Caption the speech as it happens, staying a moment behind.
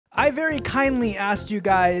I very kindly asked you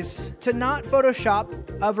guys to not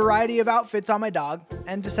Photoshop a variety of outfits on my dog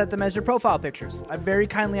and to set them as your profile pictures. I very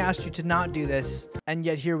kindly asked you to not do this, and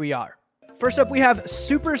yet here we are. First up, we have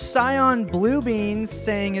Super Scion Blue Beans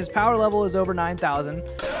saying his power level is over 9,000.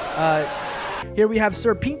 Here we have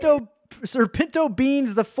Sir Pinto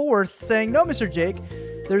Beans the Fourth saying, no, Mr. Jake,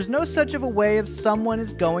 there's no such of a way if someone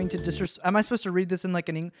is going to disrespect. Am I supposed to read this in like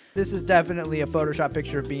an English? This is definitely a Photoshop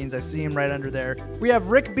picture of Beans. I see him right under there. We have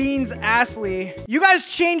Rick Beans Astley. You guys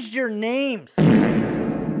changed your names.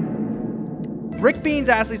 Rick Beans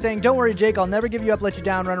Astley saying, don't worry, Jake, I'll never give you up, let you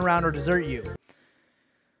down, run around, or desert you.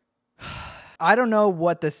 I don't know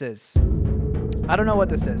what this is. I don't know what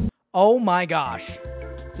this is. Oh my gosh.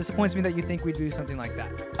 Disappoints me that you think we'd do something like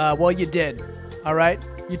that. Well, you did. All right?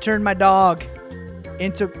 You turned my dog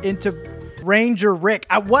into Ranger Rick.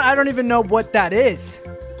 I don't even know what that is.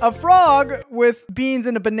 A frog with Beans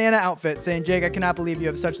in a banana outfit saying, Jake, I cannot believe you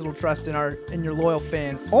have such little trust in your loyal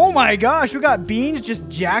fans. Oh my gosh, we got Beans just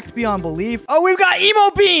jacked beyond belief. Oh, we've got Emo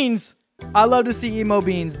Beans. I love to see Emo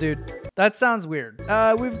Beans, dude. That sounds weird.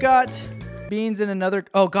 We've got Beans in another.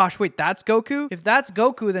 Oh gosh, wait, that's Goku? If that's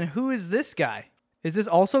Goku, then who is this guy? Is this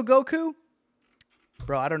also Goku?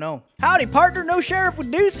 Bro, I don't know. Howdy, partner. No sheriff would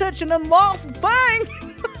do such an unlawful thing.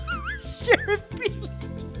 Sheriff Beans.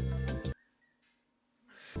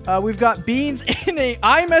 We've got Beans in a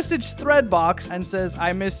iMessage thread box and says,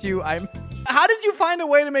 I miss you. How did you find a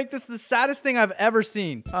way to make this the saddest thing I've ever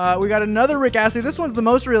seen? We got another Rick Astley. This one's the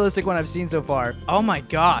most realistic one I've seen so far. Oh my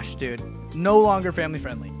gosh, dude. No longer family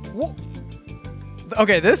friendly. Whoa.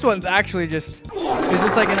 Okay, this one's actually just... Is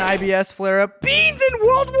this like an IBS flare-up? Beans in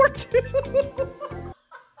World War II!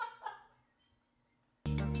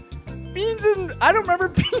 Beans in... I don't remember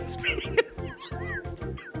Beans being in...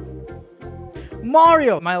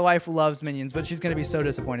 Mario! My wife loves Minions, but she's going to be so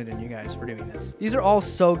disappointed in you guys for doing this. These are all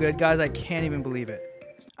so good, guys. I can't even believe it.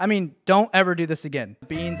 I mean, don't ever do this again.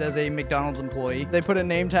 Beans as a McDonald's employee. They put a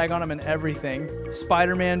name tag on him and everything.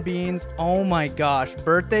 Spider-Man Beans. Oh my gosh.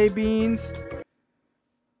 Birthday Beans.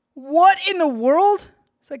 What in the world?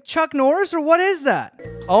 It's like Chuck Norris, or what is that?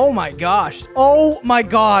 Oh my gosh. Oh my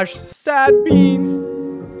gosh. Sad Beans.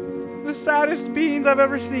 The saddest Beans I've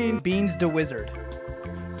ever seen. Beans the Wizard.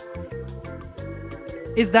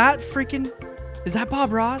 Is that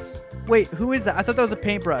Bob Ross? Wait, who is that? I thought that was a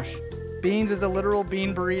paintbrush. Beans is a literal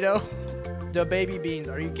bean burrito. The baby Beans.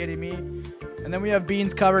 Are you kidding me? And then we have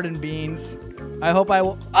Beans covered in beans. I hope I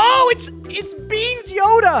will. Oh, it's Beans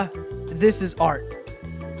Yoda. This is art.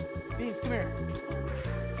 Beans, come here.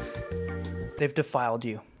 They've defiled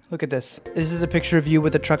you. Look at this. This is a picture of you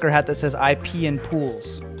with a trucker hat that says, I pee in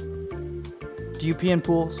pools. Do you pee in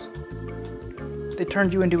pools? They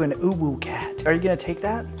turned you into an uwu cat. Are you gonna take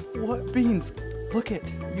that? What? Beans, look it.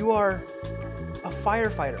 You are a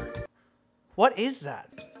firefighter. What is that?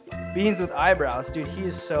 Beans with eyebrows. Dude, he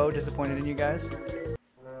is so disappointed in you guys.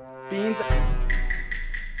 Beans.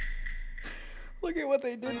 Look at what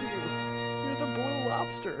they did to you. You're the blue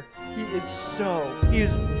lobster. He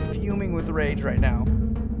is fuming with rage right now.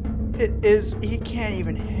 He can't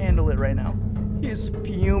even handle it right now. He is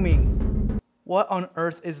fuming. What on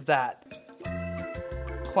earth is that?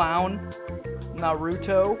 Clown?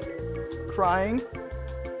 Naruto? Crying?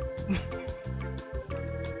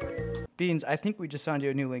 Beans, I think we just found you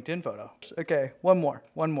a new LinkedIn photo. Okay, one more,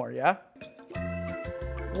 yeah?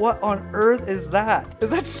 What on earth is that?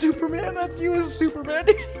 Is that Superman? That's you as Superman?